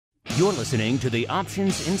You're listening to the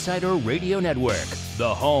Options Insider Radio Network,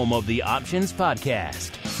 the home of the Options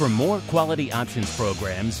Podcast. For more quality options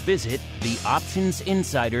programs, visit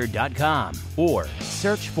theoptionsinsider.com or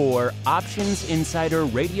search for Options Insider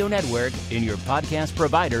Radio Network in your podcast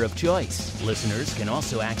provider of choice. Listeners can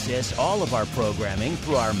also access all of our programming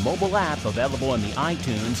through our mobile app available in the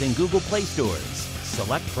iTunes and Google Play stores.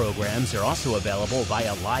 Select programs are also available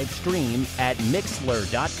via live stream at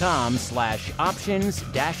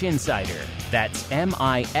mixlr.com/options-insider. That's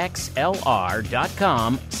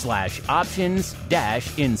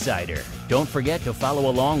mixlr.com/options-insider. Don't forget to follow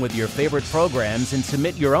along with your favorite programs and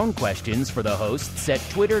submit your own questions for the hosts at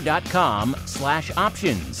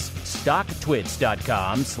twitter.com/options,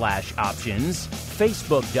 stocktwits.com/options,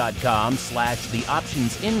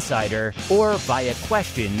 facebook.com/theoptionsinsider, or via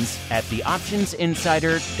questions at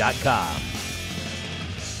theoptionsinsider.com.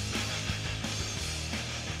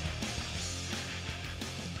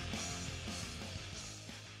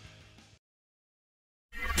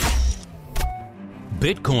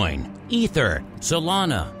 Bitcoin, Ether,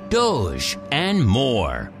 Solana, Doge, and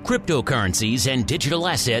more. Cryptocurrencies and digital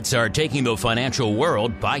assets are taking the financial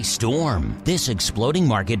world by storm. This exploding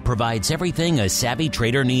market provides everything a savvy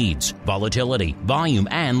trader needs: volatility, volume,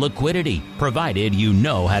 and liquidity, provided you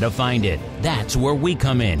know how to find it. That's where we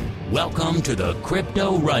come in. Welcome to the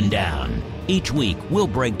Crypto Rundown. Each week, we'll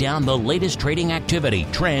break down the latest trading activity,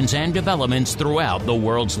 trends, and developments throughout the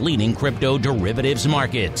world's leading crypto derivatives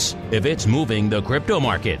markets. If it's moving the crypto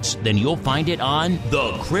markets, then you'll find it on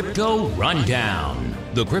the Crypto Rundown.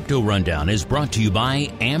 The Crypto Rundown is brought to you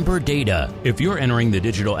by Amberdata. If you're entering the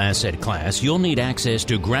digital asset class, you'll need access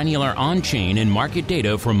to granular on-chain and market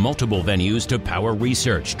data from multiple venues to power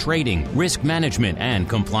research, trading, risk management, and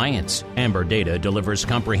compliance. Amberdata delivers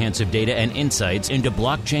comprehensive data and insights into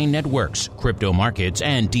blockchain networks, crypto markets,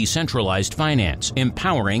 and decentralized finance,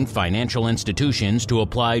 empowering financial institutions to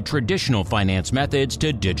apply traditional finance methods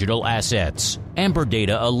to digital assets.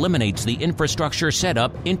 Amberdata eliminates the infrastructure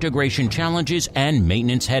setup, integration challenges, and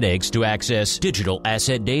maintenance headaches to access digital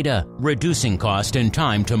asset data, reducing cost and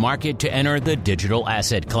time to market to enter the digital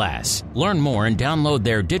asset class. Learn more and download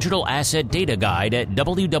their digital asset data guide at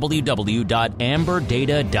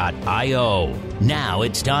www.amberdata.io. Now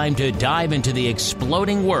it's time to dive into the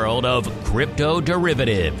exploding world of crypto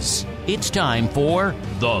derivatives. It's time for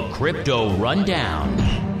the Crypto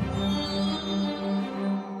Rundown.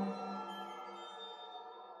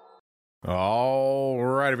 All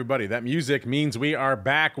right, everybody. That music means we are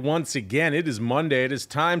back once again. It is Monday. It is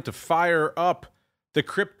time to fire up the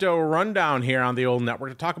Crypto Rundown here on the old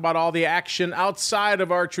network to talk about all the action outside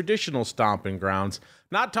of our traditional stomping grounds.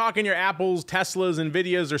 Not talking your Apples, Teslas,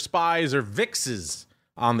 Nvidias, or SPYs, or VIXs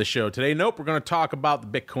on the show today. Nope, we're going to talk about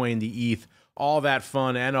the Bitcoin, the ETH, all that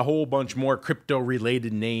fun, and a whole bunch more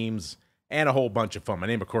crypto-related names, and a whole bunch of fun. My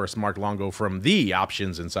name, of course, Mark Longo from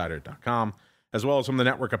theoptionsinsider.com. as well as from the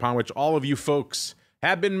network upon which all of you folks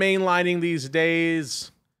have been mainlining these days.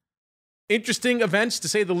 Interesting events, to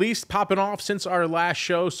say the least, popping off since our last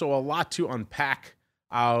show, so a lot to unpack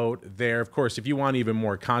out there. Of course, if you want even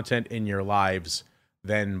more content in your lives,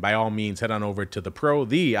 then by all means, head on over to the Pro.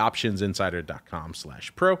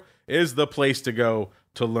 Theoptionsinsider.com/pro is the place to go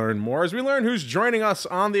to learn more. As we learn who's joining us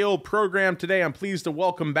on the old program today, I'm pleased to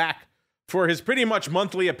welcome back for his pretty much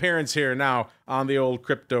monthly appearance here now on the old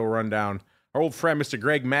Crypto Rundown, our old friend, Mr.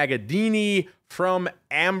 Greg Magadini from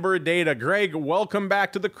Amberdata. Greg, welcome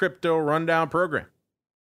back to the Crypto Rundown program.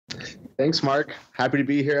 Thanks, Mark. Happy to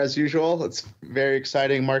be here as usual. It's a very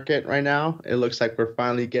exciting market right now. It looks like we're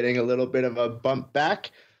finally getting a little bit of a bump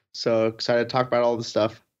back. So excited to talk about all this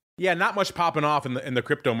stuff. Yeah, not much popping off in the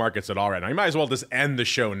crypto markets at all right now. You might as well just end the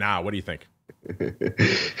show now. What do you think?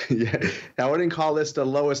 Yeah, I wouldn't call this the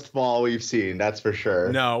lowest fall we've seen, that's for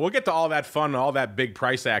sure. No, we'll get to all that fun, all that big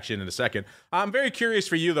price action in a second. I'm very curious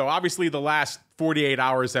for you, though. Obviously, the last 48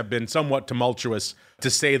 hours have been somewhat tumultuous,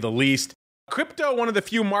 to say the least. Crypto, one of the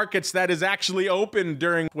few markets that is actually open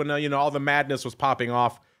during when all the madness was popping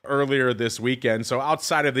off earlier this weekend. So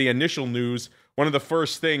outside of the initial news, one of the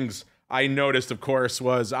first things I noticed, of course,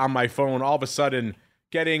 was on my phone, all of a sudden,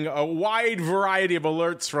 getting a wide variety of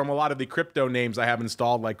alerts from a lot of the crypto names I have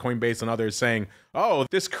installed, like Coinbase and others, saying, oh,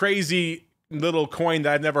 this crazy little coin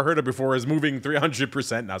that I've never heard of before is moving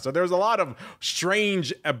 300% now. So there's a lot of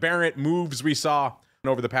strange, aberrant moves we saw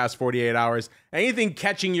over the past 48 hours. Anything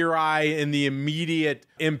catching your eye in the immediate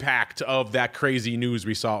impact of that crazy news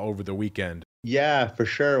we saw over the weekend? Yeah, for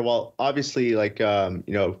sure. Well, obviously,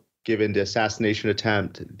 given the assassination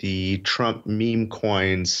attempt, the Trump meme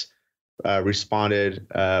coins responded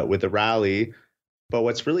with a rally. But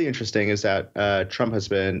what's really interesting is that Trump has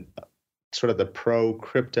been sort of the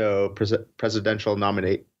pro-crypto presidential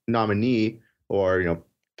nominee or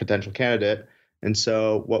potential candidate. And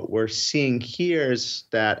so what we're seeing here is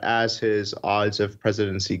that as his odds of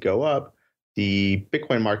presidency go up, the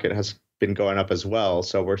Bitcoin market has been going up as well.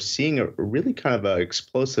 So we're seeing a really kind of an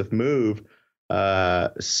explosive move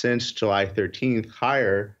since July 13th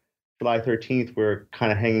higher. July 13th, we're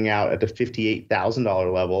kind of hanging out at the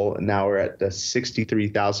 $58,000 level, and now we're at the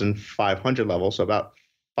 63,500 level, so about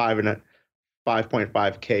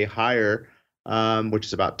 5.5K higher, which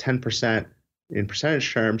is about 10% in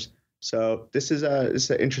percentage terms. So this is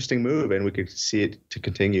an interesting move, and we could see it to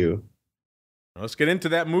continue. Let's get into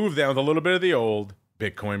that move then with a little bit of the old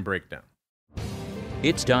Bitcoin breakdown.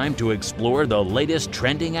 It's time to explore the latest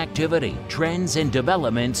trending activity, trends, and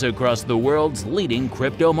developments across the world's leading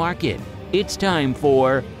crypto market. It's time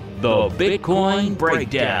for the Bitcoin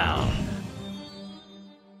Breakdown.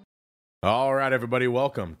 All right, everybody,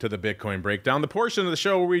 welcome to the Bitcoin Breakdown, the portion of the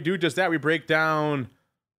show where we do just that. We break down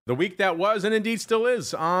the week that was and indeed still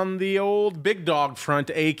is on the old big dog front,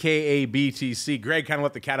 aka BTC. Greg kind of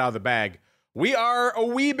let the cat out of the bag. We are a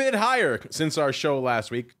wee bit higher since our show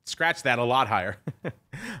last week. Scratch that, a lot higher.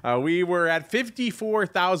 We were at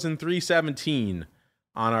 54,317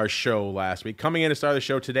 on our show last week. Coming in to start the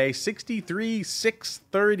show today,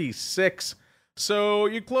 63,636. So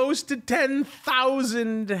you're close to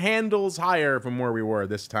 10,000 handles higher from where we were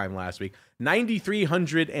this time last week.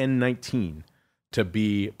 9,319 to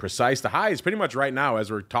be precise. The high is pretty much right now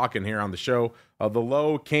as we're talking here on the show. The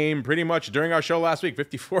low came pretty much during our show last week,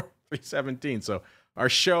 54,317. So our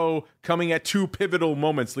show coming at two pivotal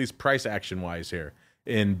moments, at least price action wise here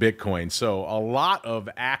in Bitcoin. So a lot of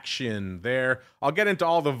action there. I'll get into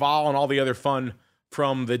all the vol and all the other fun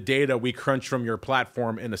from the data we crunch from your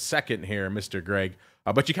platform in a second here, Mr. Greg.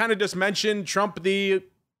 But you kind of just mentioned Trump, the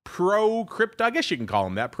pro-crypto, I guess you can call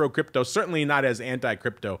him that, pro-crypto, certainly not as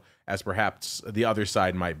anti-crypto as perhaps the other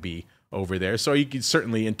side might be over there. So you can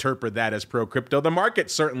certainly interpret that as pro-crypto. The market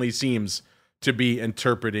certainly seems to be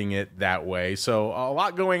interpreting it that way. So a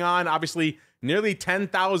lot going on. Obviously, nearly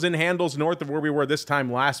 10,000 handles north of where we were this time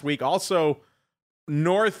last week. Also,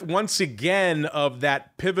 north once again of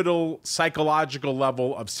that pivotal psychological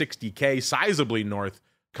level of 60K, sizably north,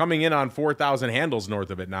 coming in on 4,000 handles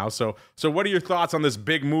north of it now. So what are your thoughts on this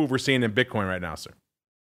big move we're seeing in Bitcoin right now, sir?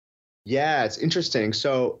 Yeah, it's interesting.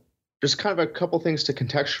 So there's kind of a couple things to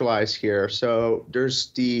contextualize here. So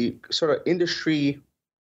there's the sort of industry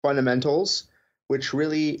fundamentals, which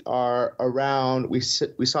really are around, we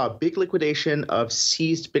saw a big liquidation of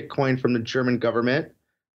seized Bitcoin from the German government.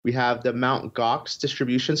 We have the Mt. Gox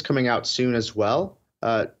distributions coming out soon as well,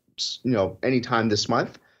 anytime this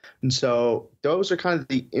month. And so those are kind of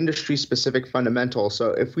the industry-specific fundamentals.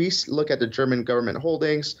 So if we look at the German government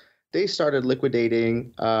holdings, they started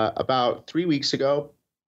liquidating about 3 weeks ago.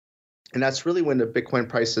 And that's really when the Bitcoin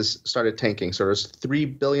prices started tanking. So there's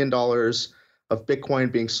 $3 billion of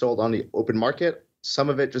Bitcoin being sold on the open market. Some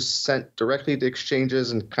of it just sent directly to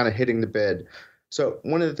exchanges and kind of hitting the bid. So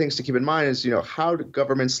one of the things to keep in mind is, how do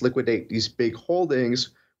governments liquidate these big holdings?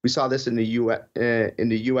 We saw this in the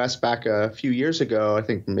U.S. back a few years ago, I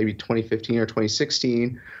think maybe 2015 or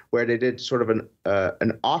 2016, where they did sort of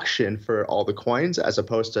an auction for all the coins as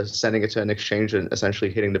opposed to sending it to an exchange and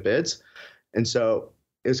essentially hitting the bids. And so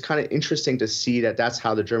it was kind of interesting to see that that's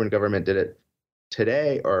how the German government did it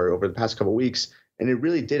today or over the past couple of weeks. And it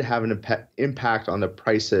really did have an impact on the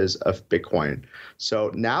prices of Bitcoin.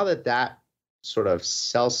 So now that sort of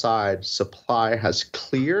sell side supply has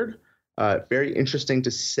cleared, very interesting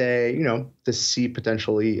to say, to see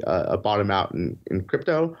potentially a bottom out in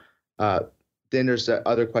crypto. Then there's the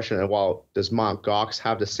other question, well, does Mt. Gox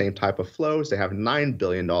have the same type of flows? They have $9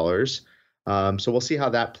 billion. So we'll see how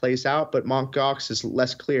that plays out. But Mt. Gox is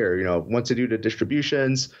less clear. Once they do the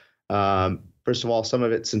distributions, first of all, some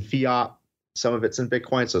of it's in fiat, some of it's in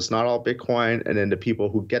Bitcoin, so it's not all Bitcoin. And then the people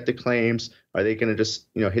who get the claims, are they going to just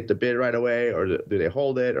hit the bid right away, or do they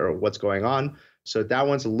hold it, or what's going on? So that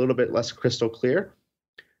one's a little bit less crystal clear.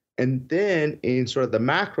 And then in sort of the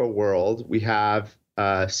macro world, we have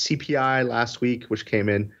CPI last week, which came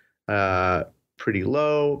in pretty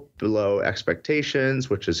low, below expectations,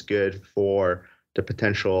 which is good for the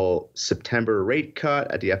potential September rate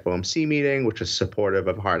cut at the FOMC meeting, which is supportive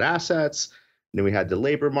of hard assets. And then we had the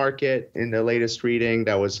labor market in the latest reading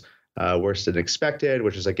that was worse than expected,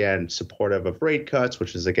 which is, again, supportive of rate cuts,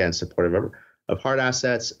 which is, again, supportive of hard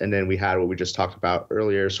assets. And then we had what we just talked about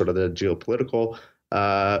earlier, sort of the geopolitical,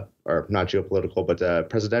 or not geopolitical, but the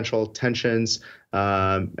presidential tensions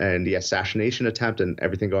and the assassination attempt and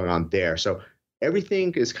everything going on there. So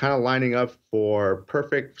everything is kind of lining up for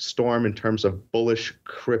perfect storm in terms of bullish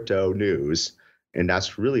crypto news. And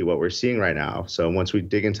that's really what we're seeing right now. So once we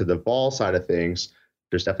dig into the vol side of things,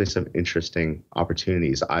 there's definitely some interesting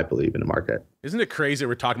opportunities, I believe, in the market. Isn't it crazy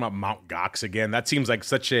we're talking about Mt. Gox again? That seems like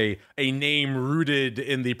such a name rooted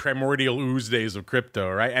in the primordial ooze days of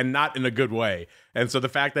crypto, right? And not in a good way. And so the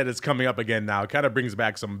fact that it's coming up again now kind of brings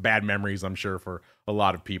back some bad memories, I'm sure, for a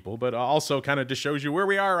lot of people, but also kind of just shows you where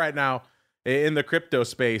we are right now in the crypto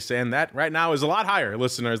space, and that right now is a lot higher,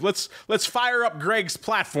 listeners. Let's fire up Greg's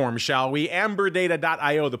platform, shall we?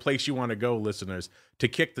 Amberdata.io, the place you want to go, listeners, to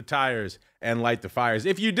kick the tires and light the fires.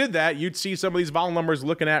 If you did that, you'd see some of these vol numbers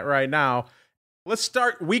looking at right now. Let's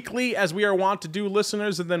start weekly, as we are wont to do,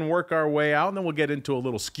 listeners, and then work our way out, and then we'll get into a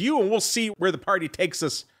little skew, and we'll see where the party takes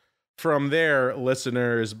us from there,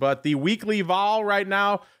 listeners. But the weekly vol right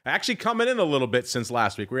now actually coming in a little bit since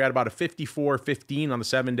last week. We're at about a 54.15 on the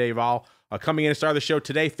 7-day vol. Coming in to start the show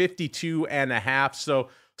today, 52.5. So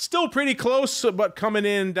still pretty close, but coming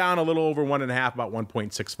in down a little over 1.5, about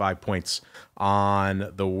 1.65 points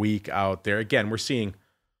on the week out there. Again, we're seeing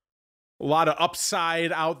a lot of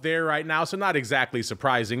upside out there right now, so not exactly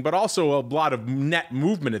surprising, but also a lot of net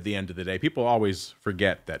movement at the end of the day. People always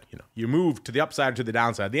forget that, you move to the upside or to the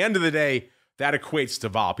downside. At the end of the day, that equates to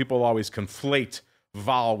vol. People always conflate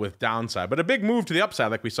vol with downside, but a big move to the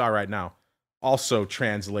upside, like we saw right now, also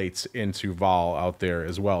translates into vol out there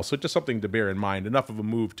as well. So just something to bear in mind. Enough of a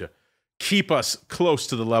move to keep us close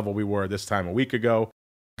to the level we were this time a week ago.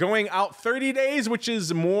 Going out 30 days, which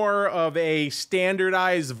is more of a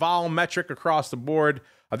standardized vol metric across the board.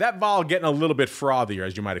 That vol getting a little bit frothier,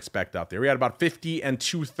 as you might expect out there. We had about 50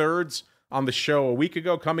 2/3 on the show a week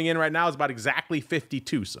ago. Coming in right now is about exactly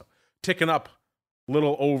 52. So ticking up a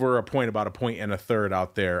little over a point, about 1.125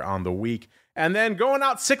 out there on the week. And then going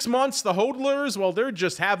out 6 months, the hodlers, well, they're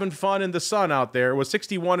just having fun in the sun out there. It was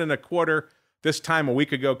 61.25 this time a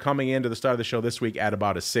week ago, coming into the start of the show this week at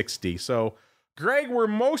about a 60. So, Greg, we're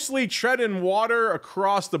mostly treading water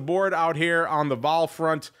across the board out here on the vol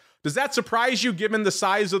front. Does that surprise you, given the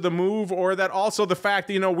size of the move, or that also the fact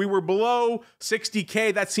that, we were below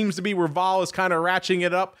 60K? That seems to be where vol is kind of ratcheting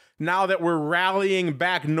it up. Now that we're rallying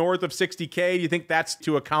back north of 60K, do you think that's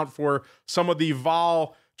to account for some of the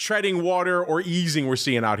vol treading water or easing we're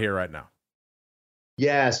seeing out here right now?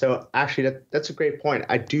 Yeah, so actually that's a great point.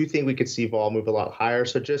 I do think we could see vol move a lot higher.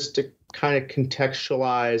 So just to kind of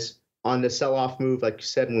contextualize on the sell-off move, like you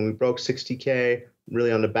said, when we broke 60K,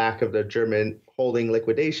 really on the back of the German holding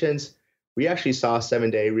liquidations, we actually saw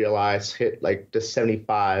 7-day realized hit like the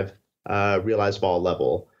 75 realized vol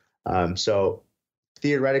level. So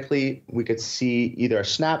theoretically, we could see either a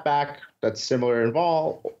snapback that's similar in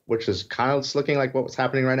vol, which is kind of looking like what's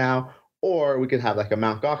happening right now, or we could have like a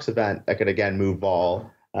Mt. Gox event that could again move vol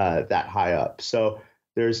that high up. So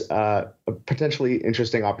there's a potentially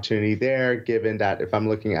interesting opportunity there, given that if I'm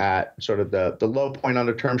looking at sort of the low point on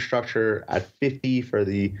the term structure at 50 for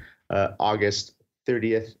the August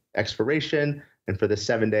 30th expiration, and for the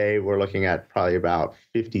 7-day, we're looking at probably about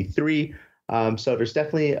 53. So there's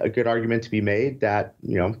definitely a good argument to be made that,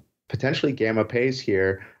 potentially gamma pays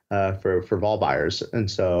here for vol buyers.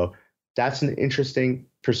 And so that's an interesting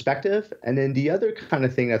perspective. And then the other kind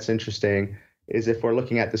of thing that's interesting is if we're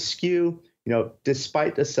looking at the skew,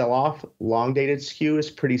 despite the sell-off, long-dated skew is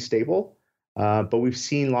pretty stable. But we've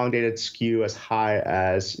seen long-dated skew as high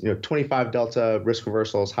as 25 delta risk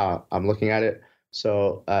reversal is how I'm looking at it.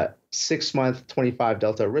 So 6-month 25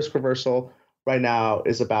 delta risk reversal right now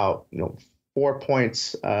is about 4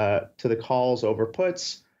 points to the calls over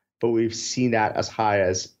puts, but we've seen that as high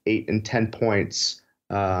as 8 and 10 points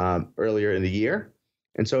earlier in the year.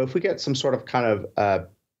 And so if we get some sort of kind of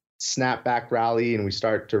snapback rally and we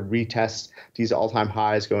start to retest these all-time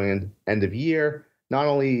highs going in end of year, not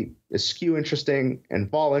only is skew interesting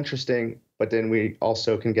and vol interesting, but then we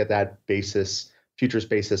also can get that futures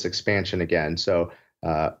basis expansion again. So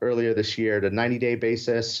earlier this year, the 90-day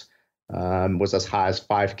basis was as high as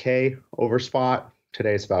 5K over spot.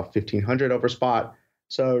 Today it's about 1,500 over spot.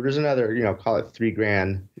 So there's another, call it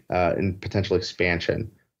 $3,000 in potential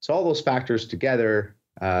expansion. So all those factors together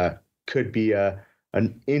could be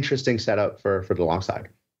an interesting setup for the long side.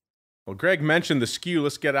 Well, Greg mentioned the skew.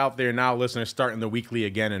 Let's get out there now, listeners, starting the weekly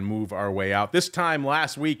again and move our way out. This time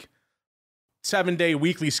last week, 7-day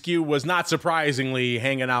weekly skew was not surprisingly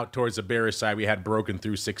hanging out towards the bearish side. We had broken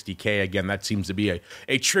through 60K. Again, that seems to be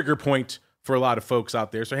a trigger point for a lot of folks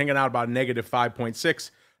out there. So hanging out about negative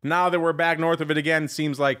 5.6. Now that we're back north of it again,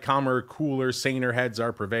 seems like calmer, cooler, saner heads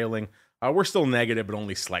are prevailing. We're still negative, but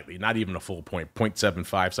only slightly, not even a full point,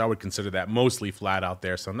 0.75. So I would consider that mostly flat out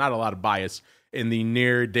there. So not a lot of bias in the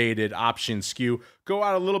near dated option skew. Go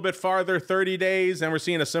out a little bit farther, 30 days, and we're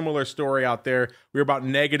seeing a similar story out there. We were about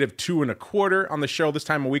 -2.25 on the show this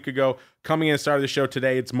time a week ago. Coming in and started the show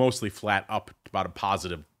today, it's mostly flat, up about a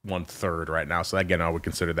positive 1/3 right now. So again, I would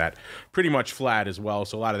consider that pretty much flat as well.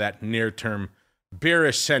 So a lot of that near-term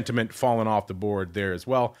bearish sentiment falling off the board there as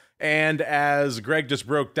well. And as Greg just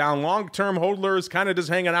broke down, long-term hodlers kind of just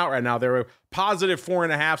hanging out right now. They're a positive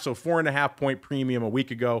 4.5, so 4.5 point premium a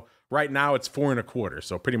week ago. Right now it's 4.25,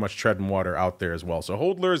 so pretty much treading water out there as well. So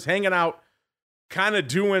hodlers hanging out, kind of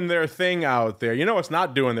doing their thing out there. You know what's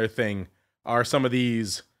not doing their thing are some of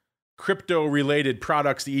these crypto-related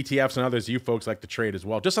products, the ETFs and others you folks like to trade as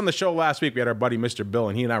well. Just on the show last week, we had our buddy Mr. Bill,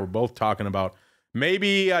 and he and I were both talking about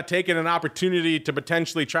maybe taking an opportunity to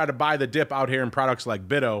potentially try to buy the dip out here in products like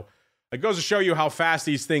BITO. It goes to show you how fast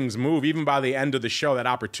these things move. Even by the end of the show, that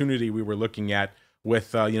opportunity we were looking at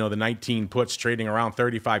with the 19 puts trading around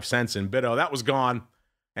 35 cents in BITO, that was gone.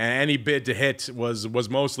 And any bid to hit was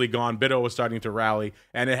mostly gone. BITO was starting to rally,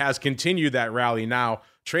 and it has continued that rally now,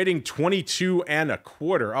 trading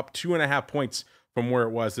 22.25, up 2.5 points from where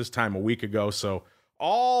it was this time a week ago. So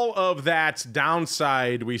all of that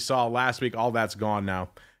downside we saw last week, all that's gone now.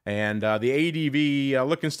 And the ADV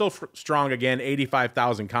looking still strong again,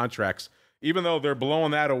 85,000 contracts, even though they're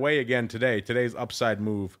blowing that away again today. Today's upside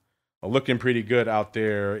move looking pretty good out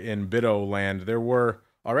there in BITO land. There were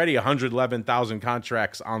already 111,000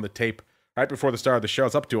 contracts on the tape right before the start of the show.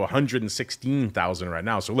 It's up to 116,000 right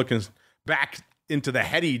now. So looking back into the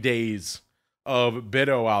heady days of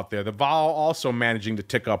BITO out there. The vol also managing to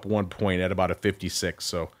tick up 1 point at about a 56.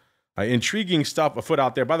 So intriguing stuff afoot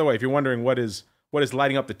out there. By the way, if you're wondering what is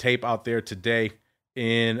lighting up the tape out there today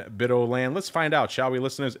in BITO land, let's find out, shall we,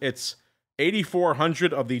 listeners? It's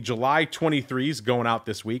 8,400 of the July 23s going out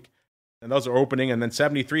this week, and those are opening, and then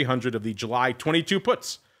 7,300 of the July 22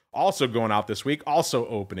 puts also going out this week, also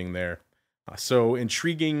opening there. So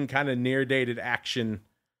intriguing kind of near-dated action,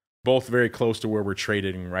 both very close to where we're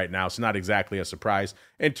trading right now, so not exactly a surprise.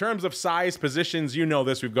 In terms of size positions, you know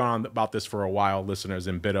this, we've gone on about this for a while, listeners,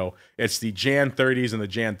 in BITO. It's the Jan 30s and the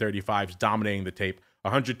Jan 35s dominating the tape,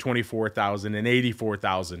 124,000 and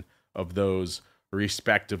 84,000 of those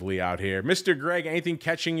respectively out here. Mr. Greg, anything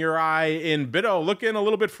catching your eye in BITO? Looking a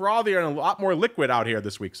little bit frothier and a lot more liquid out here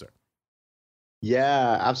this week, sir.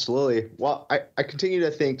 Yeah, absolutely. Well, I continue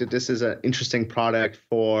to think that this is an interesting product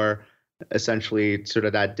for essentially sort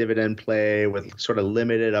of that dividend play with sort of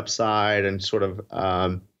limited upside and sort of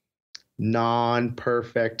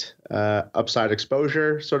non-perfect upside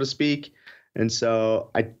exposure, so to speak. And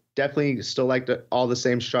so I definitely still like all the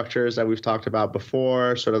same structures that we've talked about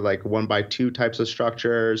before, sort of like 1x2 types of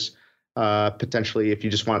structures. Potentially, if you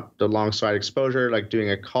just want the long side exposure, like doing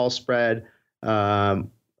a call spread and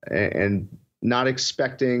not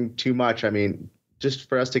expecting too much. I mean, just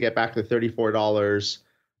for us to get back to $34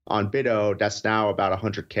 on BITO, that's now about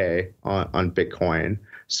 100K on Bitcoin.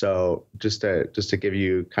 So just to give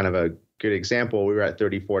you kind of a good example, we were at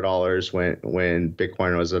 $34 when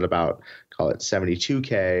Bitcoin was at about, call it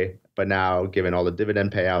 72K. But now, given all the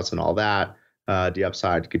dividend payouts and all that, the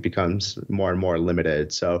upside becomes more and more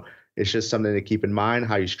limited. So it's just something to keep in mind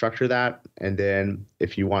how you structure that. And then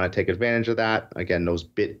if you want to take advantage of that, again, those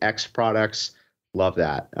BitX products, love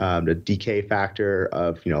that. The decay factor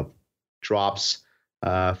of, drops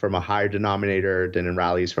from a higher denominator than in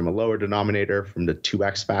rallies from a lower denominator, from the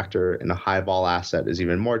 2x factor in a high vol asset is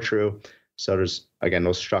even more true. So there's, again,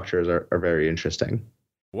 those structures are very interesting.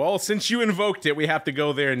 Well, since you invoked it, we have to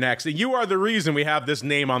go there next. You are the reason we have this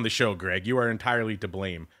name on the show, Greg. You are entirely to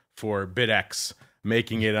blame for BitX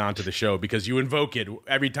making it onto the show because you invoke it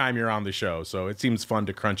every time you're on the show. So it seems fun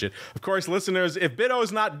to crunch it. Of course, listeners, if BITO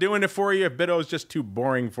is not doing it for you, if BITO is just too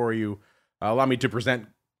boring for you, allow me to present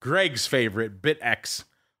Greg's favorite, BitX.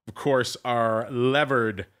 Of course, our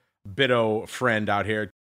levered BITO friend out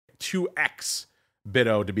here, 2X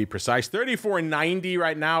BITO to be precise. $34.90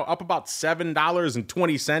 right now, up about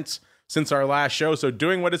 $7.20 since our last show. So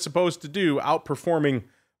doing what it's supposed to do, outperforming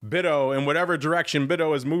BITO in whatever direction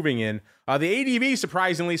BITO is moving in. The ADV,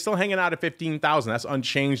 surprisingly, still hanging out at 15,000. That's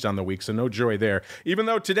unchanged on the week, so no joy there. Even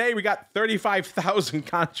though today we got 35,000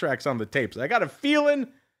 contracts on the tape. So I got a feeling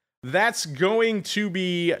that's going to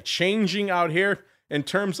be changing out here in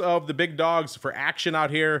terms of the big dogs for action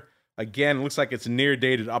out here. Again, it looks like it's near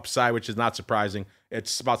dated upside, which is not surprising.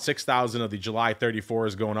 It's about 6,000 of the July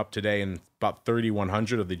 34s going up today and about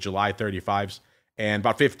 3,100 of the July 35s and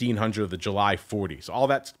about 1,500 of the July 40s. All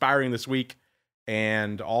that expiring this week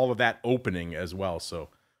and all of that opening as well. So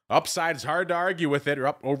upside, it's hard to argue with it. We're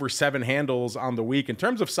up over 7 handles on the week. In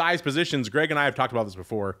terms of size positions, Greg and I have talked about this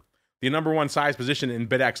before. the number one size position in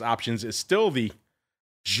BitX options is still the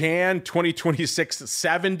Jan 2026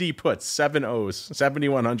 70 puts, 7 O's,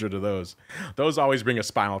 7,100 of those. Those always bring a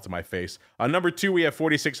smile to my face. Number 2, we have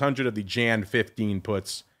 4,600 of the Jan 15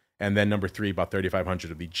 puts. And then number 3, about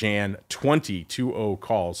 3,500 of the Jan 20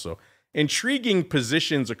 calls. So intriguing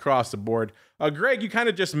positions across the board. Greg, you kind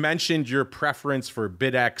of just mentioned your preference for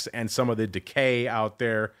BitX and some of the decay out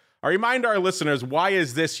there. Remind our listeners, why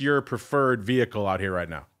is this your preferred vehicle out here right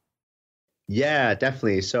now? Yeah,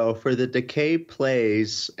 definitely. So for the decay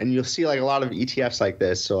plays, and you'll see like a lot of ETFs like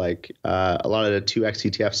this. So like a lot of the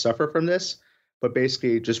 2X ETFs suffer from this. But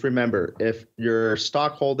basically, just remember, if your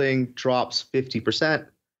stock holding drops 50%,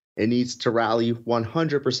 it needs to rally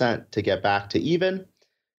 100% to get back to even.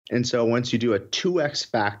 And so once you do a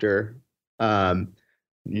 2X factor, then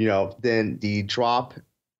the drop,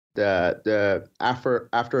 the after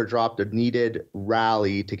a drop, the needed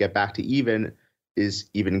rally to get back to even is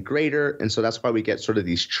even greater. And so that's why we get sort of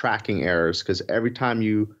these tracking errors, because every time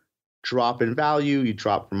you drop in value, you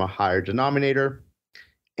drop from a higher denominator.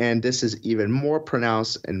 And this is even more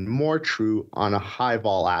pronounced and more true on a high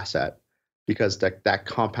vol asset, because that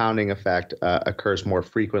compounding effect occurs more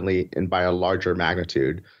frequently and by a larger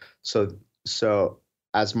magnitude. So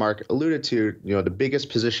as Mark alluded to, the biggest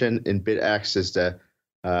position in BitX is the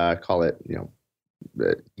call it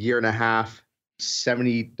the year and a half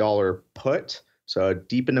 $70 put. So a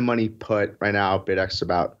deep in the money put right now, BitX is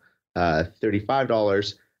about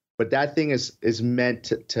 $35. But that thing is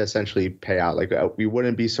meant to essentially pay out. Like we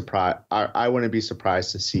wouldn't be surprised. I wouldn't be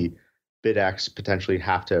surprised to see BitX potentially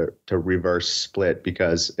have to reverse split,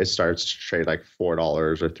 because it starts to trade like $4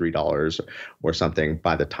 or $3 or something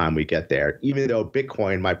by the time we get there, even though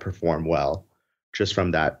Bitcoin might perform well just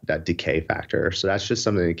from that decay factor. So that's just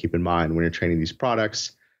something to keep in mind when you're trading these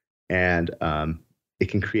products. And it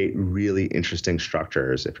can create really interesting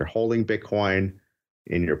structures. If you're holding Bitcoin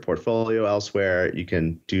in your portfolio elsewhere, you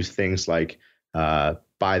can do things like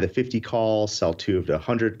buy the 50 call, sell 2 of the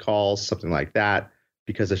 100 calls, something like that.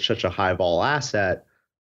 Because it's such a high vol asset,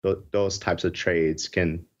 those types of trades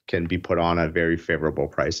can be put on at very favorable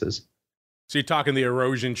prices. So you're talking the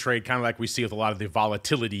erosion trade, kind of like we see with a lot of the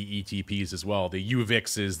volatility ETPs as well, the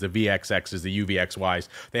UVIXs, the VXXs, the UVXYs.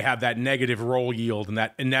 They have that negative roll yield, and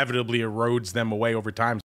that inevitably erodes them away over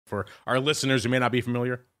time. For our listeners who may not be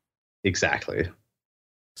familiar. Exactly.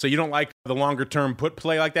 So you don't like the longer term put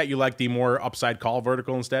play like that? You like the more upside call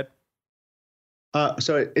vertical instead?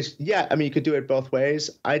 So you could do it both ways.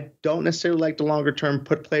 I don't necessarily like the longer term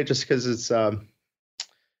put play, just because it's kind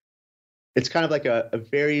of like a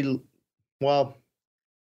very, well,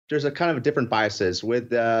 there's a kind of different biases with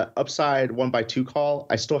the upside 1x2 call.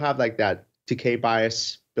 I still have like that decay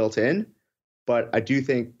bias built in, but I do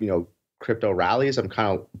think, crypto rallies. I'm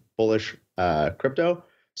kind of bullish crypto.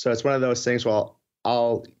 So it's one of those things, well,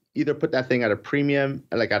 I'll either put that thing at a premium,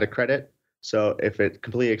 like at a credit. So if it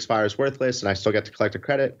completely expires worthless and I still get to collect a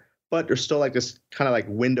credit, but there's still like this kind of like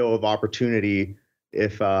window of opportunity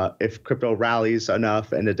if crypto rallies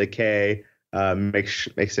enough and the decay makes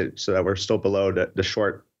it so that we're still below the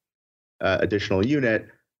short additional unit,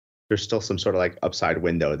 there's still some sort of like upside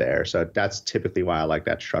window there. So that's typically why I like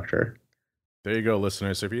that structure. There you go,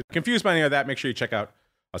 listeners. So if you're confused by any of that, make sure you check out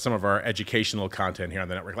some of our educational content here on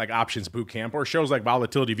the network, like Options Bootcamp or shows like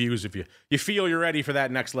Volatility Views, if you feel you're ready for that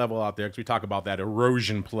next level out there, because we talk about that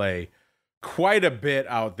erosion play quite a bit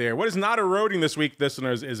out there. What is not eroding this week,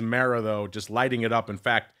 listeners, is Mara, though, just lighting it up. In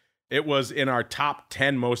fact, it was in our top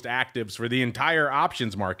 10 most actives for the entire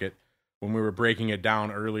options market when we were breaking it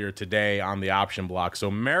down earlier today on the option block. So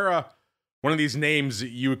Mara, one of these names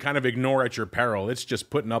you kind of ignore at your peril. It's just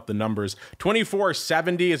putting up the numbers.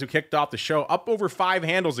 2470 as we kicked off the show, up over 5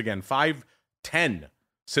 handles again, 510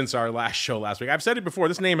 since our last show last week. I've said it before,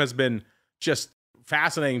 this name has been just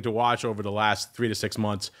fascinating to watch over the last 3 to 6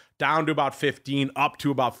 months. Down to about 15, up to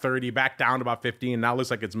about 30, back down to about 15. Now it looks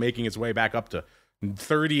like it's making its way back up to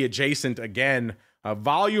 30 adjacent again.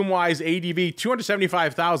 Volume-wise, ADV,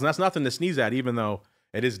 275,000. That's nothing to sneeze at, even though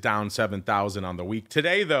it is down 7,000 on the week.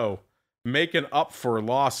 Today, though, making up for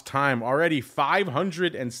lost time. Already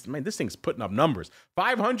 500, and man, this thing's putting up numbers.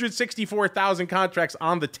 564,000 contracts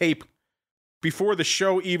on the tape before the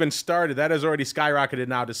show even started. That has already skyrocketed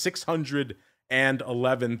now to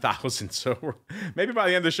 611,000. So maybe by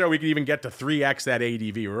the end of the show, we could even get to 3x that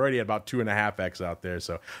ADV. We're already at about 2.5x out there.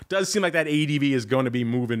 So it does seem like that ADV is going to be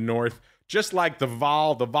moving north. Just like the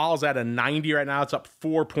vol. The vol's at a 90 right now. It's up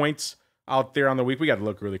 4 points out there on the week. We got to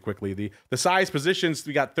look really quickly. The size positions,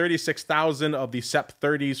 we got 36,000 of the SEP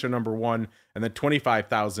 30s for number 1, and then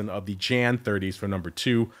 25,000 of the Jan 30s for number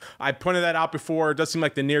 2. I pointed that out before. It does seem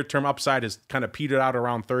like the near-term upside has kind of petered out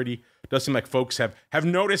around 30. does seem like folks have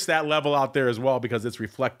noticed that level out there as well, because it's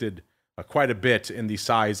reflected quite a bit in the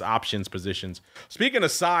size options positions. Speaking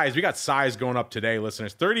of size, we got size going up today,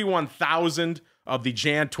 listeners. 31,000 of the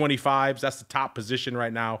Jan 25s. That's the top position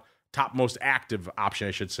right now. Top most active option,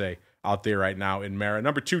 I should say, out there right now in Mara.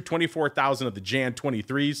 Number 2, 24,000 of the Jan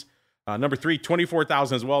 23s. Number 3,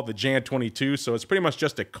 24,000 as well, the Jan 22. So it's pretty much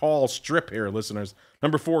just a call strip here, listeners.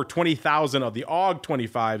 Number 4, 20,000 of the AUG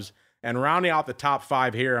 25s. And rounding out the top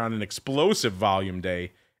 5 here on an explosive volume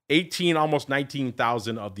day, 18, almost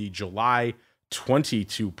 19,000 of the July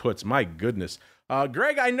 22 puts. My goodness.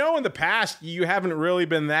 Greg, I know in the past you haven't really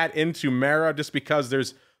been that into Mara, just because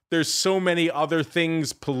there's so many other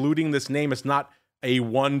things polluting this name. It's not a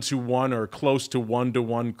 1-to-1 or close to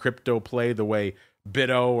 1-to-1 crypto play the way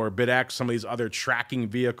BitO or BitX, some of these other tracking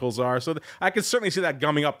vehicles are. So I can certainly see that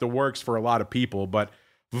gumming up the works for a lot of people. But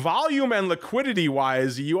volume and liquidity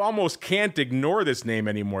wise, you almost can't ignore this name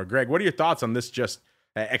anymore. Greg, what are your thoughts on this just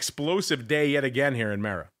explosive day yet again here in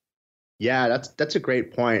Mara? Yeah, that's a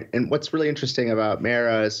great point. And what's really interesting about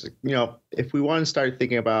Mara is, if we want to start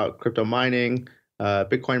thinking about crypto mining,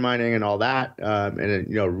 Bitcoin mining and all that, and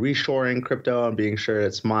reshoring crypto and being sure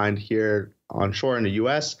it's mined here onshore in the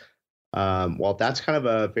US, well, that's kind of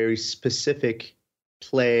a very specific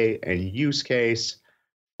play and use case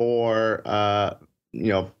for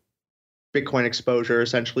Bitcoin exposure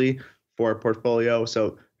essentially for a portfolio.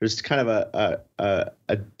 So there's kind of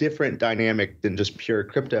a different dynamic than just pure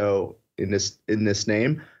crypto in this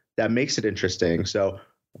name that makes it interesting. So,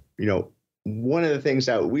 one of the things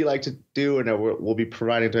that we like to do, and we'll be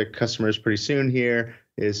providing to customers pretty soon here,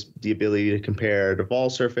 is the ability to compare the vol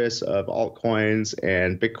surface of altcoins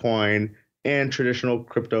and Bitcoin and traditional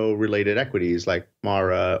crypto-related equities like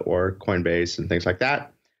Mara or Coinbase and things like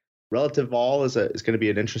that. Relative vol is going to be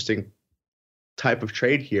an interesting type of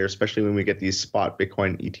trade here, especially when we get these spot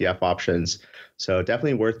Bitcoin ETF options. So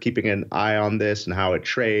definitely worth keeping an eye on this and how it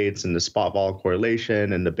trades and the spot vol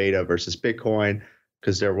correlation and the beta versus Bitcoin,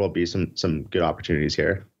 because there will be some good opportunities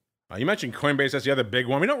here. You mentioned Coinbase. That's the other big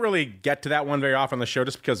one. We don't really get to that one very often on the show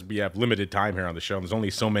just because we have limited time here on the show. There's only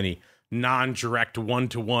so many non-direct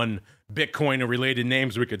one-to-one Bitcoin-related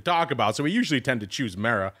names we could talk about. So we usually tend to choose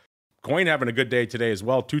Mara. Coin having a good day today as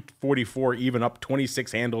well. 244 even, up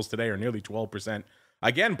 26 handles today, or nearly 12%.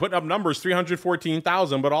 Again, putting up numbers,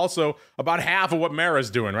 314,000, but also about half of what Mara's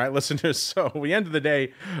doing, right, listeners? So at the end of the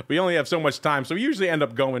day, we only have so much time. So we usually end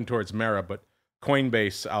up going towards Mara, but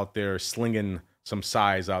Coinbase out there slinging some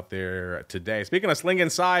size out there today. Speaking of slinging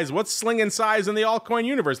size, what's slinging size in the altcoin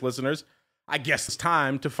universe, listeners? I guess it's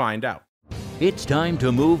time to find out. It's time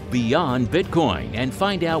to move beyond Bitcoin and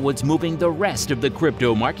find out what's moving the rest of the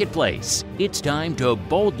crypto marketplace. It's time to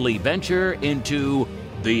boldly venture into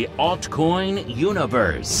the altcoin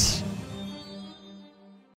universe.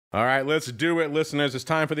 All right, let's do it, listeners. It's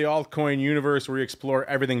time for the altcoin universe, where we explore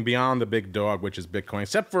everything beyond the big dog, which is Bitcoin.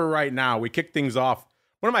 Except for right now, we kick things off.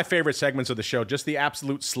 One of my favorite segments of the show, just the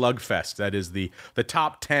absolute slugfest. That is the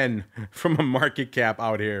top 10 from a market cap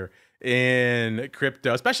out here in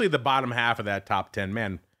crypto, especially the bottom half of that top 10.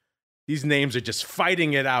 Man, these names are just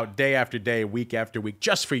fighting it out day after day, week after week,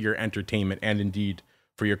 just for your entertainment and indeed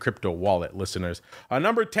for your crypto wallet, listeners.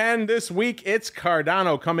 Number 10 this week, it's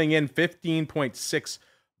Cardano, coming in 15.6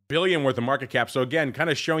 billion worth of market cap. So again, kind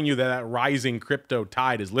of showing you that rising crypto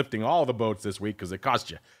tide is lifting all the boats this week, because it cost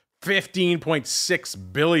you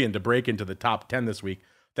 15.6 billion to break into the top 10 this week.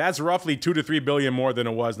 That's roughly 2 to 3 billion more than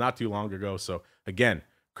it was not too long ago. So again,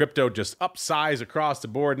 crypto just upsize across the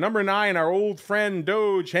board. Number 9, our old friend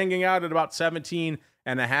Doge, hanging out at about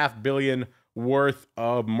 17.5 billion worth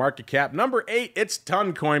of market cap. Number 8, it's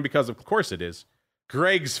Toncoin, because of course it is.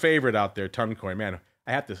 Greg's favorite out there, Toncoin. Man,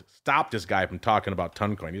 I have to stop this guy from talking about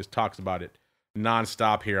Toncoin. He just talks about it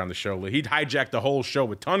nonstop here on the show. He'd hijack the whole show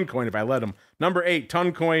with Toncoin if I let him. Number 8,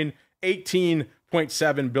 Toncoin,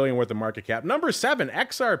 18.7 billion worth of market cap. Number 7,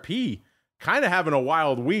 XRP, kind of having a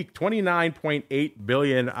wild week, 29.8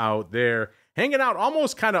 billion out there, hanging out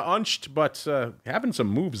almost kind of unched, but having some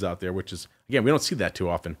moves out there, which is, again, we don't see that too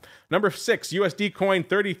often. Number 6, USD coin,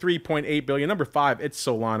 33.8 billion. Number 5, it's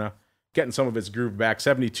Solana, getting some of its groove back,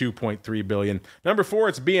 72.3 billion. Number 4,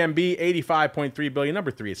 it's BNB, 85.3 billion.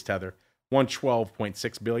 Number 3, it's Tether,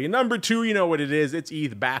 112.6 billion. Number 2, you know what it is. It's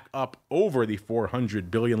ETH, back up over the 400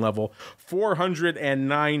 billion level,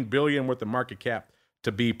 409 billion worth of market cap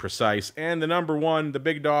to be precise. And the number 1, the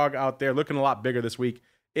big dog out there, looking a lot bigger this week,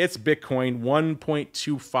 it's Bitcoin,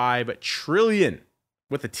 1.25 trillion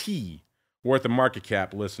with a T, worth of market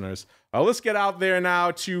cap, listeners. Let's get out there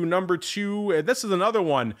now to number 2. This is another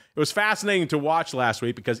one. It was fascinating to watch last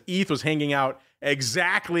week because ETH was hanging out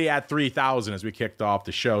exactly at 3,000 as we kicked off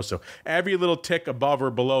the show. So every little tick above or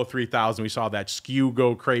below 3,000, we saw that skew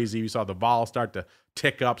go crazy. We saw the vol start to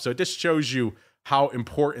tick up. So it just shows you how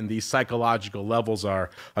important these psychological levels are.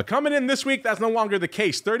 Coming in this week, that's no longer the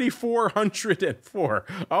case. 3,404,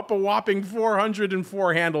 up a whopping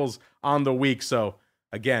 404 handles on the week. So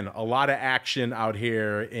again, a lot of action out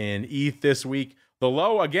here in ETH this week. The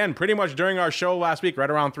low, again, pretty much during our show last week, right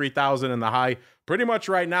around 3,000, and the high pretty much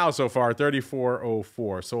right now so far,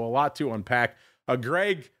 3,404. So a lot to unpack.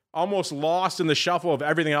 Greg, almost lost in the shuffle of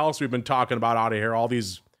everything else we've been talking about out of here, all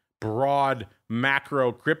these broad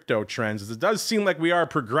macro crypto trends. It does seem like we are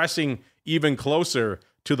progressing even closer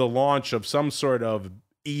to the launch of some sort of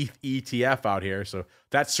ETH ETF out here. So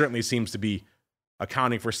that certainly seems to be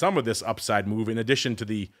accounting for some of this upside move, in addition to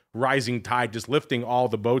the rising tide just lifting all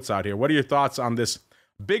the boats out here. What are your thoughts on this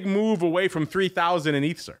big move away from 3,000 in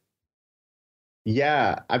ETH, sir?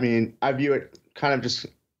 Yeah, I mean, I view it kind of just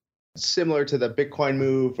similar to the Bitcoin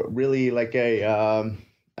move, really like a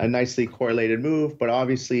nicely correlated move, but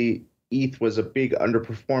obviously ETH was a big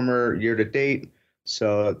underperformer year to date.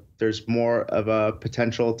 So there's more of a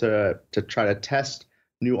potential to try to test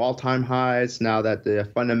new all-time highs now that the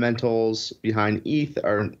fundamentals behind ETH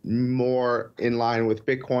are more in line with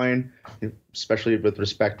Bitcoin, especially with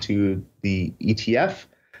respect to the ETF.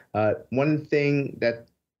 One thing that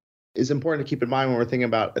is important to keep in mind when we're thinking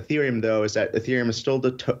about Ethereum, though, is that Ethereum is still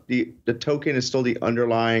the token is still the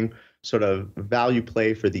underlying sort of value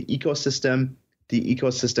play for the ecosystem. The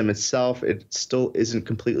ecosystem itself, it still isn't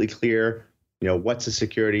completely clear, what's a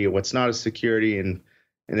security, what's not a security, and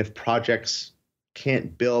if projects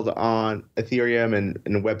can't build on Ethereum and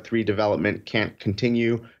Web3 development can't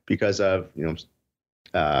continue because of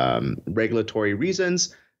regulatory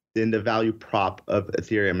reasons, then the value prop of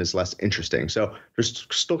Ethereum is less interesting. So there's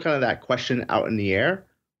still kind of that question out in the air,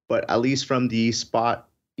 but at least from the spot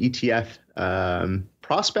ETF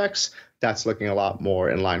prospects, that's looking a lot more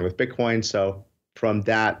in line with Bitcoin. So from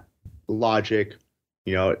that logic,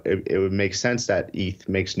 it would make sense that ETH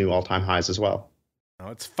makes new all-time highs as well. Now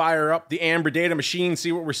let's fire up the Amberdata machine,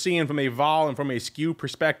 see what we're seeing from a vol and from a skew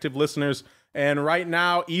perspective, listeners. And right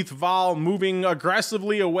now, ETH vol moving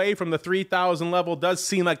aggressively away from the 3,000 level. Does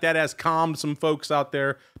seem like that has calmed some folks out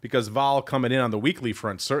there, because vol coming in on the weekly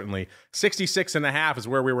front, certainly. 66.5 is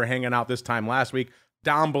where we were hanging out this time last week.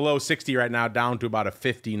 Down below 60 right now, down to about a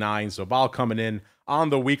 59. So vol coming in on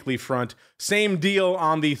the weekly front. Same deal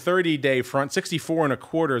on the 30-day front.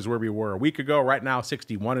 64.25 is where we were a week ago. Right now,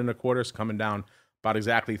 61.25 is coming down about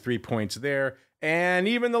exactly 3 points there. And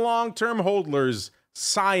even the long-term holders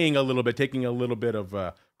sighing a little bit, taking a little bit of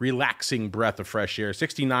a relaxing breath of fresh air.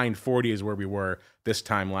 69.40 is where we were this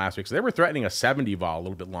time last week. So they were threatening a 70 vol a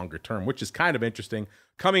little bit longer term, which is kind of interesting.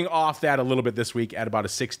 Coming off that a little bit this week at about a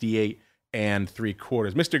 68.75.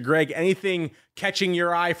 Mr. Greg, anything catching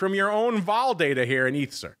your eye from your own vol data here in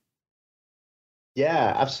ETH, sir?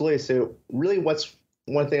 Yeah, absolutely. So really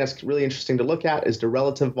one thing that's really interesting to look at is the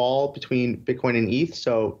relative vol between Bitcoin and ETH.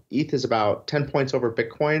 So ETH is about 10 points over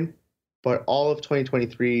Bitcoin, but all of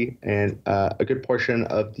 2023 and a good portion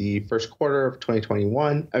of the first quarter of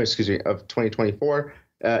 2024,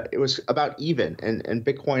 it was about even, and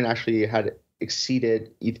Bitcoin actually had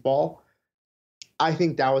exceeded ETH vol. I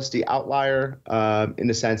think that was the outlier in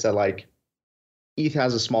the sense that like ETH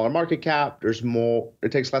has a smaller market cap. There's more,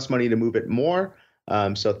 it takes less money to move it more.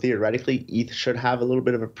 So theoretically, ETH should have a little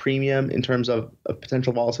bit of a premium in terms of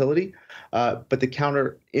potential volatility. But the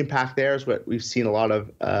counter impact there is what we've seen a lot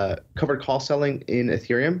of covered call selling in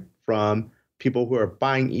Ethereum from people who are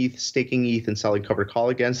buying ETH, staking ETH, and selling covered call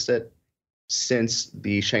against it since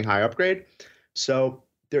the Shanghai upgrade. So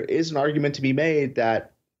there is an argument to be made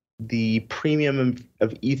that the premium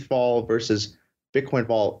of ETH vol versus Bitcoin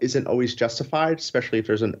vol isn't always justified, especially if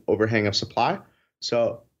there's an overhang of supply.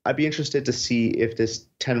 So I'd be interested to see if this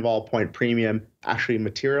 10 vol point premium actually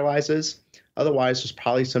materializes. Otherwise, there's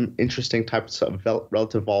probably some interesting types of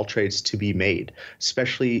relative vol trades to be made,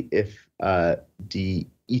 especially if the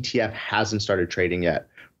ETF hasn't started trading yet,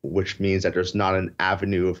 which means that there's not an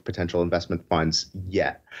avenue of potential investment funds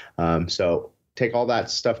yet. So take all that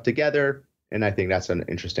stuff together, and I think that's an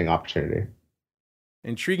interesting opportunity.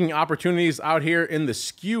 Intriguing opportunities out here in the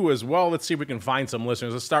skew as well. Let's see if we can find some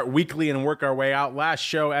listeners. Let's start weekly and work our way out. Last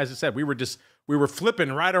show, as I said, we were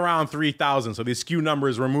flipping right around 3,000. So these skew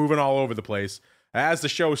numbers were moving all over the place. As the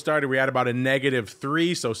show started, we had about a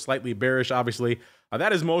 -3, so slightly bearish, obviously.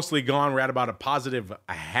 That is mostly gone. We're at about a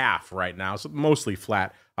 +0.5 right now, so mostly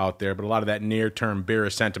flat. out there, but a lot of that near-term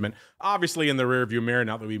bearish sentiment, obviously in the rearview mirror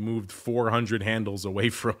now that we moved 400 handles away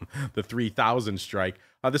from the 3,000 strike.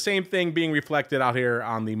 The same thing being reflected out here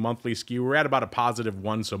on the monthly skew. We're at about a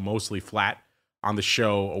 +1, so mostly flat on the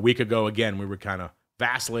show. A week ago, again, we were kind of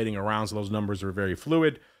vacillating around, so those numbers were very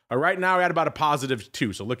fluid. Right now, we're at about a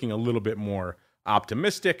 +2, so looking a little bit more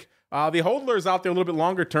optimistic. The hodlers out there a little bit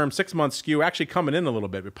longer term, 6-month skew, actually coming in a little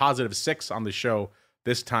bit, with +6 on the show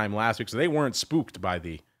this time last week, so they weren't spooked by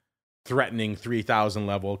the threatening 3,000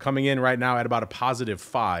 level. Coming in right now at about a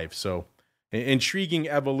 +5, so intriguing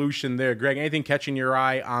evolution there. Greg, anything catching your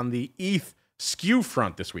eye on the ETH skew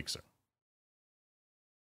front this week, sir?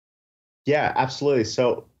 Yeah, absolutely.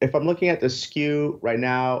 So if I'm looking at the skew right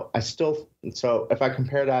now, so if I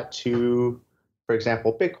compare that to, for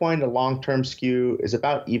example, Bitcoin, the long-term skew is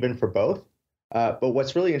about even for both. But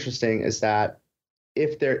what's really interesting is that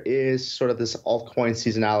if there is sort of this altcoin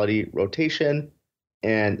seasonality rotation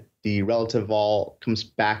and the relative vol comes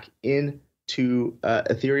back into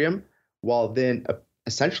Ethereum, well, then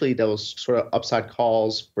essentially those sort of upside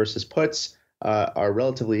calls versus puts are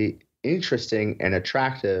relatively interesting and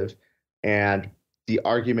attractive. And the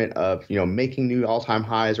argument of making new all-time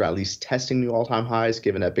highs, or at least testing new all-time highs,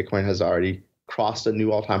 given that Bitcoin has already crossed a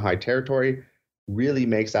new all-time high territory, really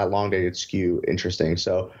makes that long-dated skew interesting.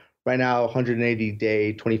 So right now,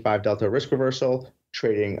 180-day 25 delta risk reversal,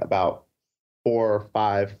 trading about 4 or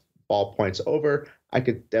 5 ball points over. I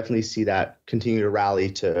could definitely see that continue to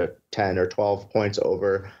rally to 10 or 12 points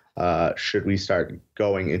over should we start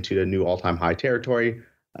going into the new all-time high territory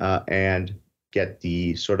and get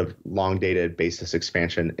the sort of long-dated basis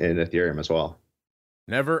expansion in Ethereum as well.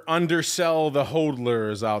 Never undersell the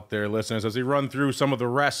hodlers out there, listeners, as we run through some of the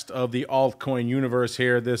rest of the altcoin universe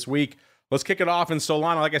here this week. Let's kick it off in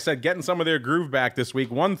Solana. Like I said, getting some of their groove back this week.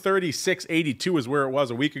 136.82 is where it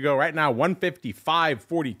was a week ago. Right now,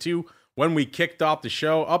 155.42 when we kicked off the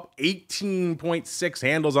show. Up 18.6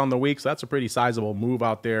 handles on the week, so that's a pretty sizable move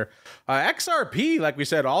out there. XRP, like we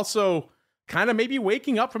said, also kind of maybe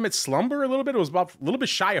waking up from its slumber a little bit. It was about a little bit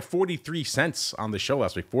shy of 43 cents on the show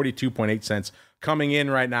last week, 42.8 cents. Coming in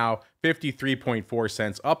right now, 53.4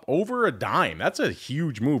 cents, up over a dime. That's a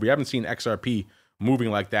huge move. We haven't seen XRP moving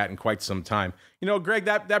like that in quite some time. Greg,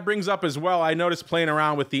 that brings up as well, I noticed playing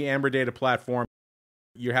around with the Amberdata platform,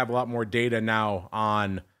 you have a lot more data now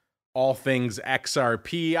on all things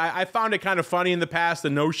XRP. I found it kind of funny in the past, the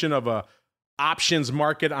notion of a options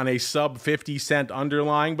market on a sub 50 cent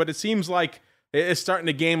underlying, but it seems like it's starting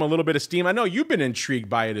to gain a little bit of steam. I know you've been intrigued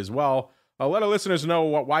by it as well. Let our listeners know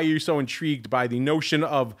why you're so intrigued by the notion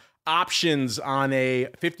of options on a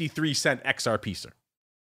 53 cent XRP, sir.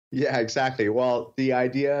 Yeah, exactly. Well, the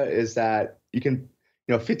idea is that you can,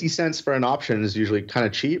 50 cents for an option is usually kind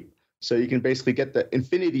of cheap. So you can basically get the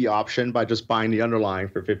infinity option by just buying the underlying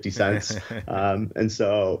for 50 cents. And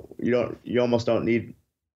so you almost don't need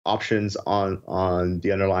options on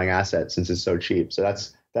the underlying asset since it's so cheap. So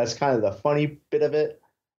that's kind of the funny bit of it.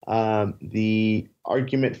 The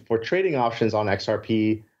argument for trading options on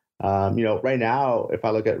XRP, right now, if I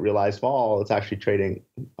look at realized vol, it's actually trading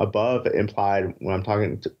above implied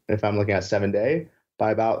if I'm looking at 7-day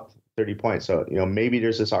by about 30 points. So, maybe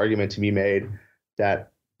there's this argument to be made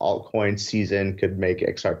that altcoin season could make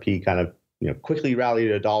XRP kind of, quickly rally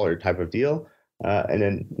to $1 type of deal. And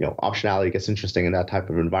then, optionality gets interesting in that type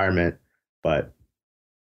of environment, but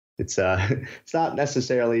it's not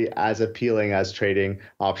necessarily as appealing as trading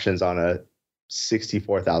options on a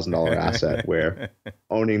 $64,000 asset where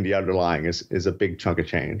owning the underlying is a big chunk of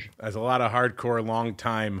change. There's a lot of hardcore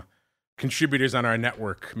long-time contributors on our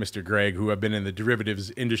network, Mr. Greg, who have been in the derivatives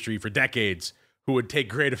industry for decades, who would take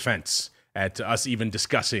great offense at us even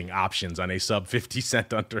discussing options on a sub 50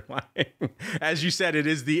 cent underlying. As you said, it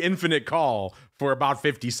is the infinite call for about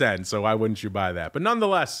 50 cents, so why wouldn't you buy that? But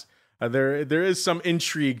nonetheless, there is some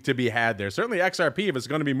intrigue to be had there. Certainly XRP, if it's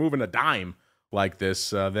going to be moving a dime like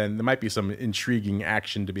this, then there might be some intriguing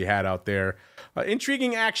action to be had out there.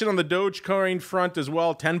 Intriguing action on the Dogecoin front as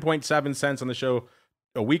well. 10.7 cents on the show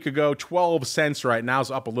a week ago, 12 cents right now.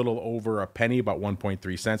 It's up a little over a penny, about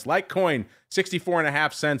 1.3 cents. Litecoin,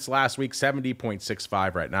 64.5 cents last week,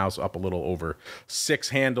 70.65 right now. So up a little over 6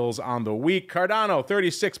 handles on the week. Cardano,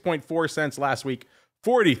 36.4 cents last week,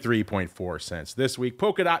 43.4 cents this week.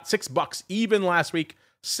 Polkadot, $6 even last week,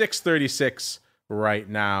 6.36 right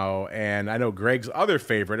now. And I know Greg's other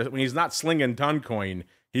favorite, when he's not slinging Toncoin,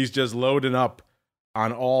 he's just loading up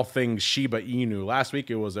on all things Shiba Inu. Last week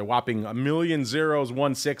it was a whopping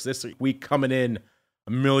 1,000,000,016. This week coming in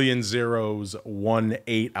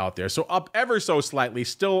 1,000,000,018 out there. So up ever so slightly.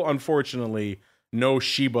 Still, unfortunately, no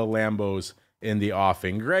Shiba Lambos in the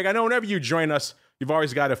offing. Greg, I know whenever you join us, you've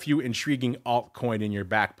always got a few intriguing altcoin in your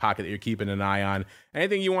back pocket that you're keeping an eye on.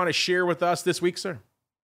 Anything you want to share with us this week, sir?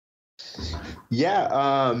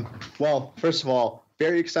 Yeah. Well, first of all,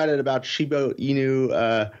 very excited about Shiba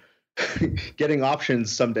Inu getting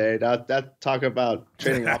options someday. That talk about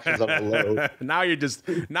trading options on the low.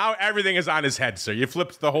 Now everything is on his head, sir. You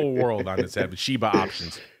flipped the whole world on its head with Shiba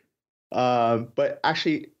options. But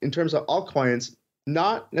actually, in terms of altcoins,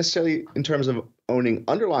 not necessarily in terms of owning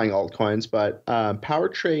underlying altcoins, but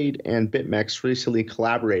PowerTrade and BitMEX recently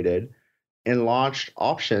collaborated and launched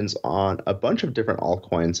options on a bunch of different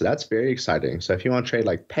altcoins. So that's very exciting. So if you want to trade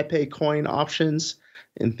like Pepe coin options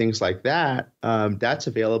and things like that, that's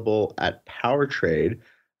available at PowerTrade,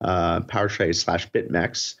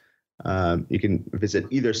 PowerTrade/BitMEX. You can visit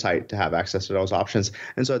either site to have access to those options.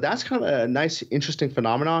 And so that's kind of a nice, interesting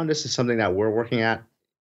phenomenon. This is something that we're working at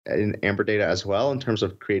in Amberdata as well in terms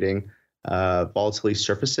of creating volatility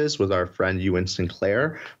surfaces with our friend Ewan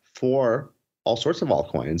Sinclair for all sorts of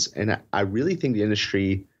altcoins. And I really think the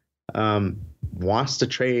industry wants to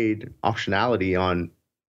trade optionality on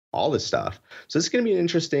all this stuff. So it's going to be an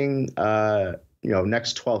interesting,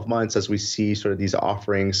 next 12 months as we see sort of these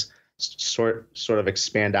offerings sort of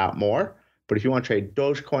expand out more. But if you want to trade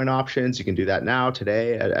Dogecoin options, you can do that now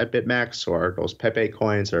today at BitMEX, or those Pepe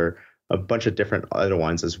coins, or a bunch of different other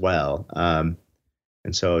ones as well.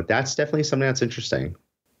 And so that's definitely something that's interesting.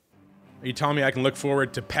 Are you telling me I can look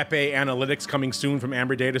forward to Pepe analytics coming soon from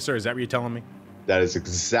Amberdata, sir? Is that what you're telling me? That is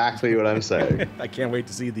exactly what I'm saying. I can't wait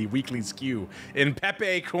to see the weekly skew in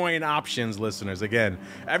Pepe coin options, listeners. Again,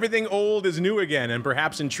 everything old is new again, and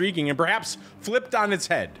perhaps intriguing, and perhaps flipped on its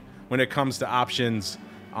head when it comes to options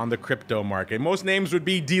on the crypto market. Most names would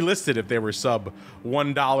be delisted if they were sub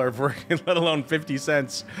 $1 for, let alone 50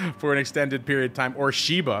 cents for an extended period of time, or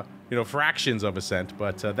Shiba, fractions of a cent.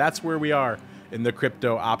 But that's where we are in the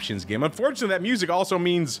crypto options game. Unfortunately, that music also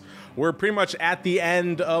means we're pretty much at the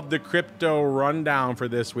end of the crypto rundown for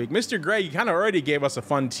this week. Mr. Gray, you kind of already gave us a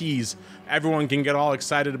fun tease. Everyone can get all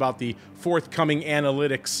excited about the forthcoming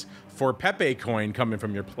analytics for Pepe coin coming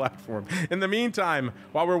from your platform. In the meantime,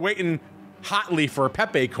 while we're waiting hotly for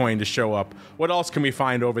Pepe coin to show up, what else can we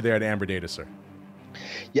find over there at Amberdata, sir?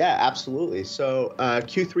 Yeah, absolutely. So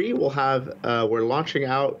Q3 we'll have, we're launching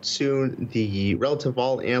out soon the relative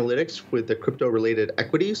vol analytics with the crypto related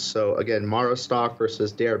equities. So again, Mara stock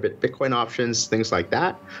versus Deribit Bitcoin options, things like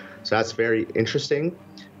that. So that's very interesting.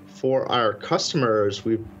 For our customers,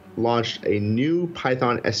 we've launched a new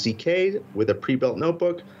Python SDK with a pre-built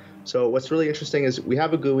notebook. So what's really interesting is we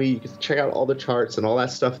have a GUI. You can check out all the charts and all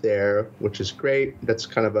that stuff there, which is great. That's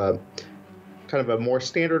kind of a more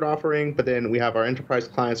standard offering. But then we have our enterprise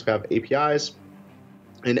clients who have APIs,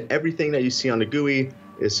 and everything that you see on the GUI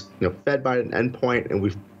is fed by an endpoint, and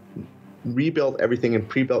we've rebuilt everything in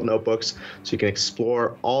pre-built notebooks, so you can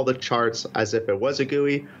explore all the charts as if it was a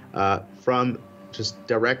GUI from just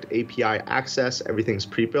direct API access. Everything's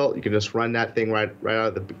pre-built. You can just run that thing right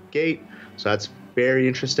out of the gate. So that's very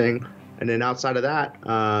interesting. And then outside of that,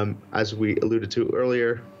 as we alluded to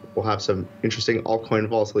earlier, we'll have some interesting altcoin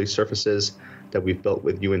volatility surfaces that we've built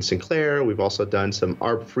with Ewan Sinclair. We've also done some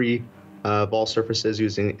ARB-free vol surfaces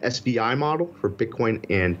using SVI model for Bitcoin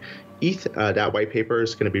and ETH. That white paper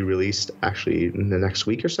is going to be released actually in the next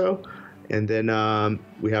week or so. And then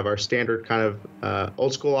we have our standard kind of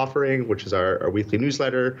old school offering, which is our weekly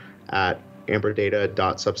newsletter at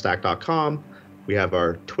amberdata.substack.com. We have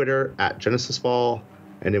our Twitter at GenesisVol,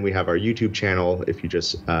 and then we have our YouTube channel. If you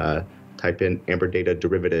just type in Amberdata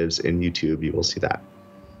derivatives in YouTube, you will see that.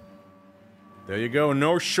 There you go.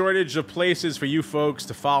 No shortage of places for you folks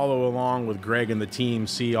to follow along with Greg and the team,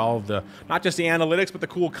 see all of the, not just the analytics, but the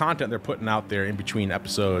cool content they're putting out there in between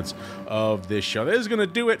episodes of this show. This is going to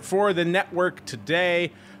do it for the network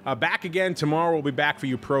today. Back again tomorrow. We'll be back for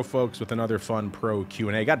you pro folks with another fun pro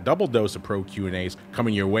Q&A. Got double dose of pro Q&As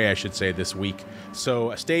coming your way, I should say, this week.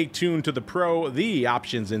 So stay tuned to the pro,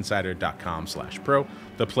 theoptionsinsider.com/pro,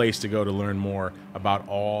 the place to go to learn more about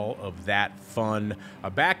all of that fun.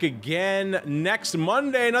 Back again next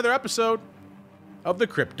Monday, another episode of the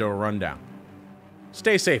Crypto Rundown.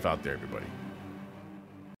 Stay safe out there, everybody.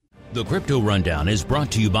 The Crypto Rundown is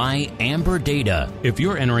brought to you by Amberdata. If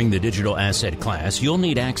you're entering the digital asset class, you'll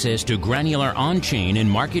need access to granular on-chain and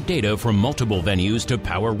market data from multiple venues to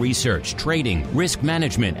power research, trading, risk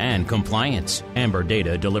management, and compliance.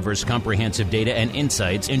 Amberdata delivers comprehensive data and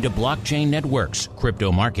insights into blockchain networks, crypto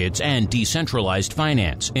markets, and decentralized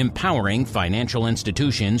finance, empowering financial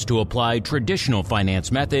institutions to apply traditional finance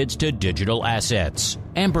methods to digital assets.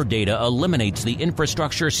 Amberdata eliminates the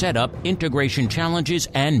infrastructure setup, integration challenges,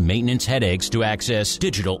 and maintenance headaches to access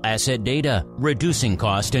digital asset data, reducing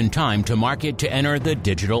cost and time to market to enter the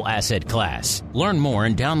digital asset class. Learn more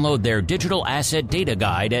and download their digital asset data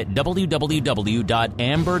guide at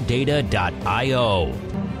www.amberdata.io.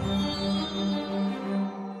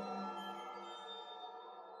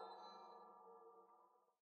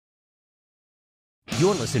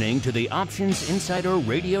 You're listening to the Options Insider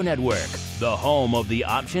Radio Network, the home of the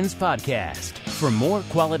Options Podcast. For more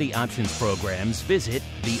quality options programs, visit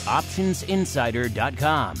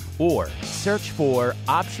theoptionsinsider.com or search for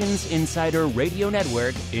Options Insider Radio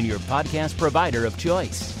Network in your podcast provider of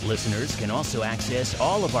choice. Listeners can also access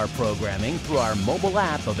all of our programming through our mobile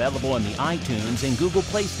app available in the iTunes and Google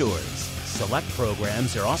Play stores. Select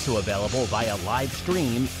programs are also available via live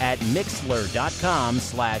stream at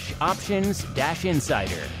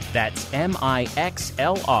mixlr.com/options-insider. That's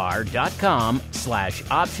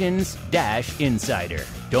mixlr.com/options-insider.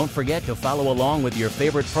 Don't forget to follow along with your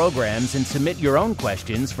favorite programs and submit your own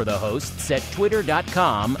questions for the hosts at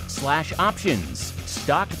twitter.com/options,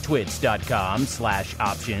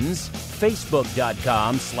 stocktwits.com/options,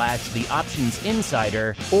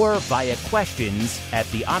 facebook.com/theoptionsinsider, or via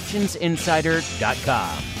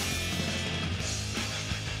questions@theoptionsinsider.com.